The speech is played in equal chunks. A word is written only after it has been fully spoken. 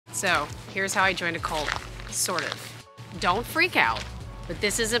So here's how I joined a cult, sort of. Don't freak out, but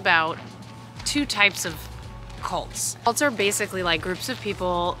this is about two types of cults. Cults are basically like groups of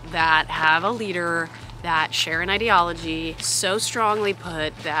people that have a leader that share an ideology so strongly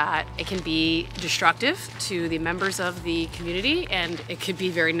put that it can be destructive to the members of the community, and it could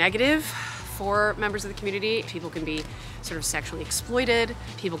be very negative for members of the community. People can be sort of sexually exploited.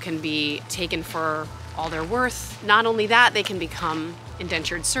 People can be taken for all their worth. Not only that, they can become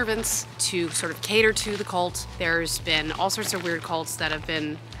indentured servants to sort of cater to the cult. There's been all sorts of weird cults that have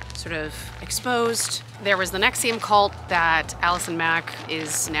been sort of exposed. There was the NXIVM cult that Allison Mack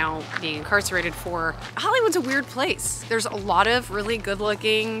is now being incarcerated for. Hollywood's a weird place. There's a lot of really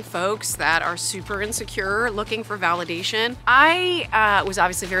good-looking folks that are super insecure, looking for validation. I was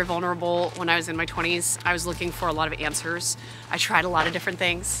obviously very vulnerable when I was in my 20s. I was looking for a lot of answers. I tried a lot of different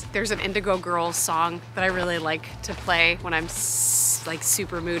things. There's an Indigo Girls song that I really like to play when I'm like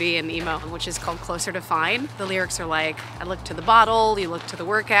super moody and emo, which is called Closer to Fine. The lyrics are like, I look to the bottle, you look to the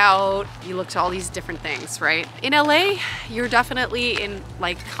workout, you look to all these different things, right? In LA, you're definitely in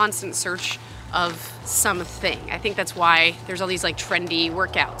like constant search of something. I think that's why there's all these like trendy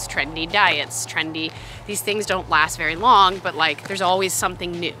workouts, trendy diets, these things don't last very long, but like there's always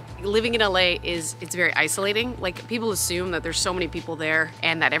something new. Living in LA it's very isolating. Like people assume that there's so many people there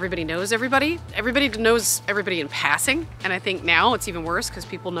and that everybody knows everybody. Everybody knows everybody in passing. And I think now it's even worse because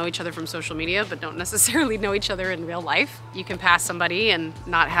people know each other from social media but don't necessarily know each other in real life. You can pass somebody and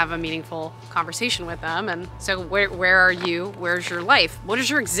not have a meaningful conversation with them. And so where are you? Where's your life? What is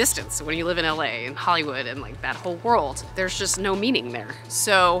your existence when you live in LA and Hollywood and like that whole world? There's just no meaning there.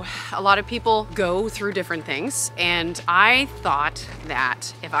 So a lot of people go through different things, and I thought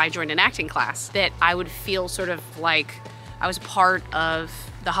that if I joined an acting class that I would feel sort of like I was part of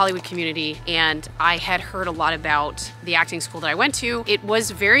the Hollywood community, and I had heard a lot about the acting school that I went to. It was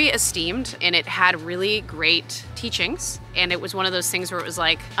very esteemed and it had really great teachings, and it was one of those things where it was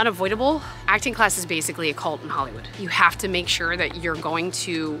like unavoidable. Acting class is basically a cult in Hollywood. You have to make sure that you're going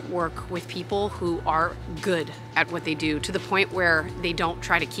to work with people who are good at what they do to the point where they don't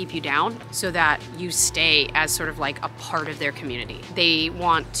try to keep you down so that you stay as sort of like a part of their community. They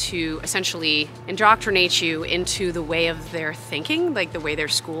want to essentially indoctrinate you into the way of their thinking, like the way their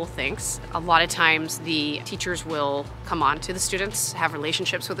school thinks. A lot of times the teachers will come on to the students, have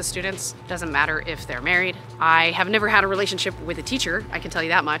relationships with the students. Doesn't matter if they're married. I have never had a relationship with a teacher, I can tell you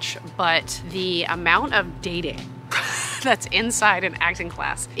that much, but the amount of dating that's inside an acting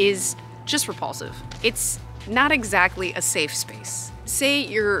class is just repulsive. It's not exactly a safe space. Say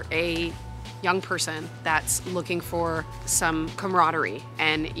you're a young person that's looking for some camaraderie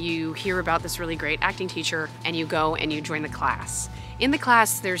and you hear about this really great acting teacher and you go and you join the class. In the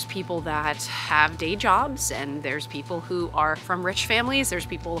class, there's people that have day jobs, and there's people who are from rich families, there's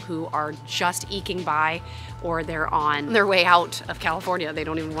people who are just eking by, or they're on their way out of California. They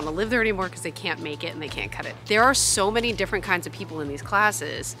don't even want to live there anymore because they can't make it and they can't cut it. There are so many different kinds of people in these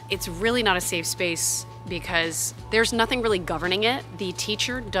classes. It's really not a safe space because there's nothing really governing it. The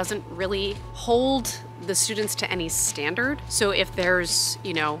teacher doesn't really hold the students to any standard. So if there's,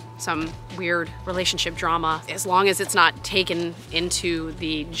 you know, some weird relationship drama, as long as it's not taken into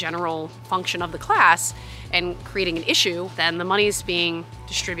the general function of the class and creating an issue, then the money's being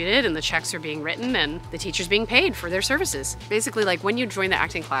distributed and the checks are being written and the teacher's being paid for their services. Basically, like when you join the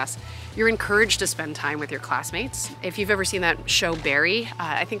acting class, you're encouraged to spend time with your classmates. If you've ever seen that show Barry,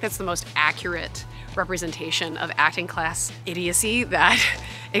 I think that's the most accurate representation of acting class idiocy that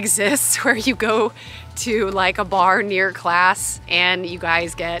exists, where you go to like a bar near class and you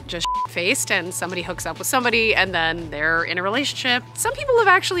guys get just faced and somebody hooks up with somebody and then they're in a relationship. Some people have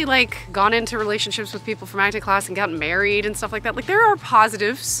actually like gone into relationships with people from acting class and gotten married and stuff like that. Like there are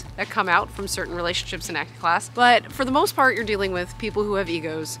positives that come out from certain relationships in acting class, but for the most part you're dealing with people who have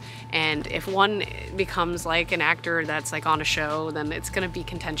egos, and if one becomes like an actor that's like on a show, then it's gonna be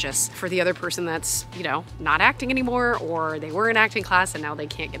contentious for the other person that's, you know, not acting anymore, or they were in acting class and now they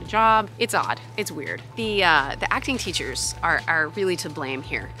can't get a job. It's odd, it's weird. The acting teachers are really to blame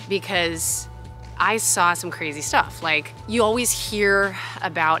here, because I saw some crazy stuff. Like, you always hear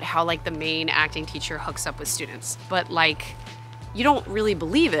about how like the main acting teacher hooks up with students, but like you don't really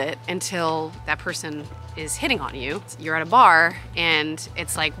believe it until that person is hitting on you. You're at a bar and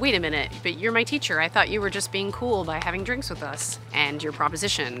it's like, wait a minute, but you're my teacher. I thought you were just being cool by having drinks with us, and you're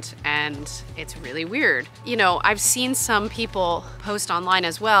propositioned, and it's really weird. You know, I've seen some people post online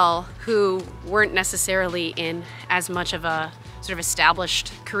as well who weren't necessarily in as much of a sort of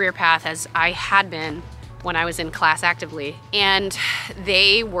established career path as I had been when I was in class actively, and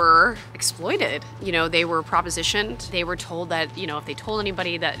they were exploited. You know, they were propositioned. They were told that, you know, if they told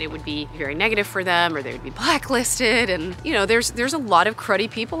anybody that it would be very negative for them or they would be blacklisted. And, you know, there's a lot of cruddy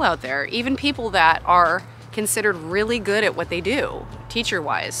people out there, even people that are considered really good at what they do,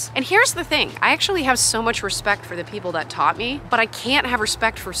 teacher-wise. And here's the thing, I actually have so much respect for the people that taught me, but I can't have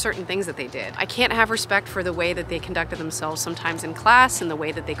respect for certain things that they did. I can't have respect for the way that they conducted themselves sometimes in class and the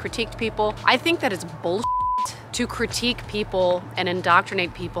way that they critiqued people. I think that it's bullshit to critique people and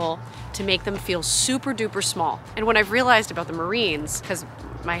indoctrinate people to make them feel super duper small. And what I've realized about the Marines, because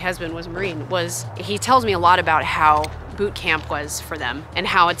my husband was a Marine, was he tells me a lot about how boot camp was for them and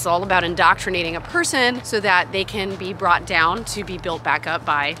how it's all about indoctrinating a person so that they can be brought down to be built back up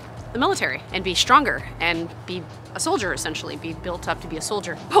by the military and be stronger and be a soldier, essentially, be built up to be a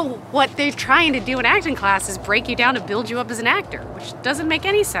soldier. But what they're trying to do in acting class is break you down to build you up as an actor, which doesn't make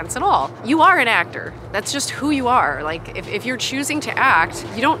any sense at all. You are an actor. That's just who you are. Like, if you're choosing to act,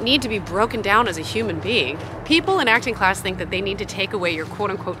 you don't need to be broken down as a human being. People in acting class think that they need to take away your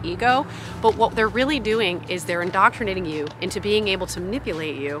quote-unquote ego, but what they're really doing is they're indoctrinating you into being able to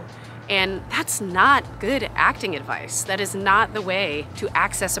manipulate you. And that's not good acting advice. That is not the way to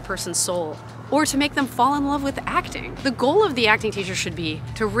access a person's soul or to make them fall in love with acting. The goal of the acting teacher should be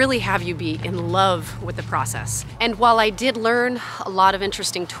to really have you be in love with the process. And while I did learn a lot of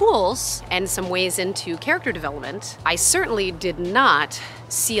interesting tools and some ways into character development, I certainly did not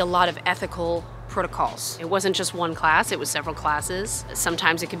see a lot of ethical protocols. It wasn't just one class, it was several classes.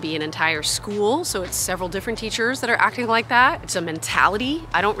 Sometimes it could be an entire school, so it's several different teachers that are acting like that. It's a mentality.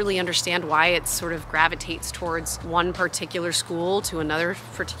 I don't really understand why it sort of gravitates towards one particular school to another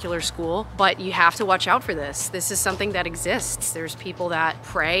particular school, but you have to watch out for this. This is something that exists. There's people that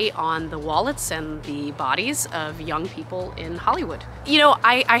prey on the wallets and the bodies of young people in Hollywood. You know,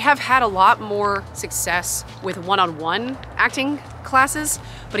 I have had a lot more success with one-on-one acting classes,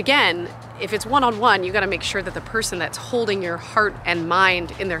 but again, if it's one-on-one, you gotta make sure that the person that's holding your heart and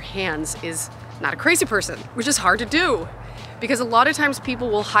mind in their hands is not a crazy person, which is hard to do. Because a lot of times people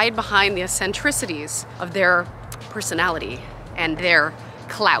will hide behind the eccentricities of their personality and their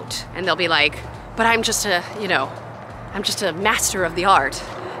clout. And they'll be like, but I'm just a, you know, I'm just a master of the art.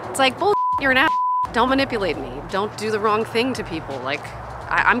 It's like, bull, you're an ass. Don't manipulate me. Don't do the wrong thing to people. Like,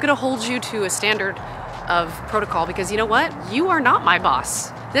 I'm gonna hold you to a standard of protocol because you know what? You are not my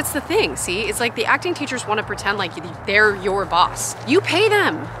boss. That's the thing, see? It's like the acting teachers want to pretend like they're your boss. You pay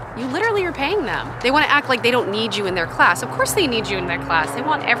them. You literally are paying them. They want to act like they don't need you in their class. Of course they need you in their class. They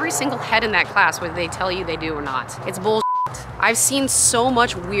want every single head in that class, whether they tell you they do or not. It's bullshit. I've seen so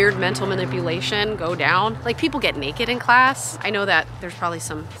much weird mental manipulation go down. Like, people get naked in class. I know that there's probably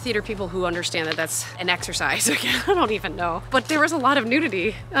some theater people who understand that that's an exercise. I don't even know. But there was a lot of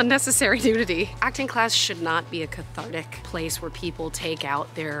nudity, unnecessary nudity. Acting class should not be a cathartic place where people take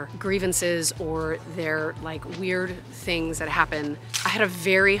out their grievances or their like weird things that happen. I had a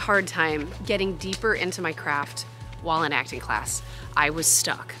very hard time getting deeper into my craft while in acting class. I was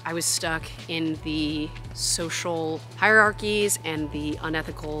stuck. I was stuck in the social hierarchies and the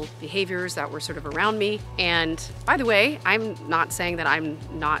unethical behaviors that were sort of around me. And by the way, I'm not saying that I'm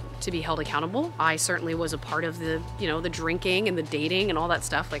not to be held accountable. I certainly was a part of the, you know, the drinking and the dating and all that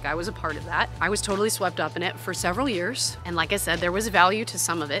stuff. Like, I was a part of that. I was totally swept up in it for several years. And like I said, there was value to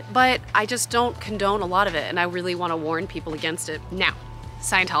some of it, but I just don't condone a lot of it. And I really want to warn people against it. Now,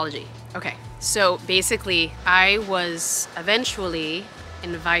 Scientology. Okay, so basically I was eventually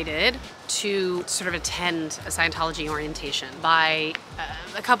invited to sort of attend a Scientology orientation by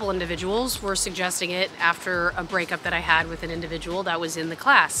a couple individuals were suggesting it after a breakup that I had with an individual that was in the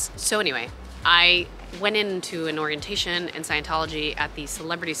class. So anyway, I went into an orientation in Scientology at the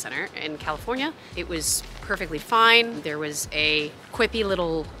Celebrity Center in California. It was perfectly fine. There was a quippy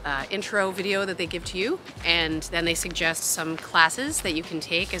little intro video that they give to you, and then they suggest some classes that you can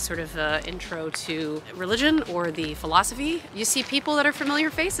take as sort of an intro to religion or the philosophy. You see people that are familiar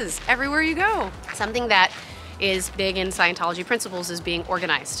faces everywhere you go. Something that is big in Scientology principles is being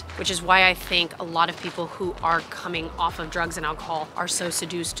organized, which is why I think a lot of people who are coming off of drugs and alcohol are so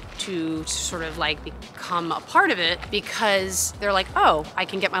seduced to sort of like become a part of it, because they're like, oh, I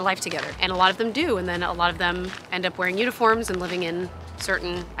can get my life together. And a lot of them do, and then a lot of them end up wearing uniforms and living in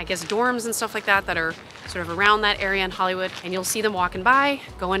certain, I guess, dorms and stuff like that that are sort of around that area in Hollywood, and you'll see them walking by,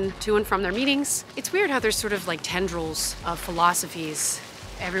 going to and from their meetings. It's weird how there's sort of like tendrils of philosophies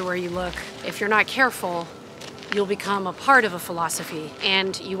everywhere you look. If you're not careful, you'll become a part of a philosophy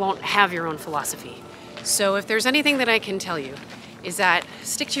and you won't have your own philosophy. So if there's anything that I can tell you, is that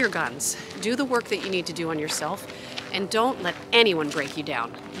stick to your guns, do the work that you need to do on yourself, and don't let anyone break you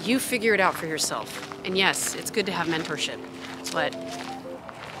down. You figure it out for yourself. And yes, it's good to have mentorship, but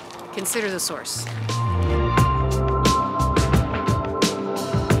consider the source.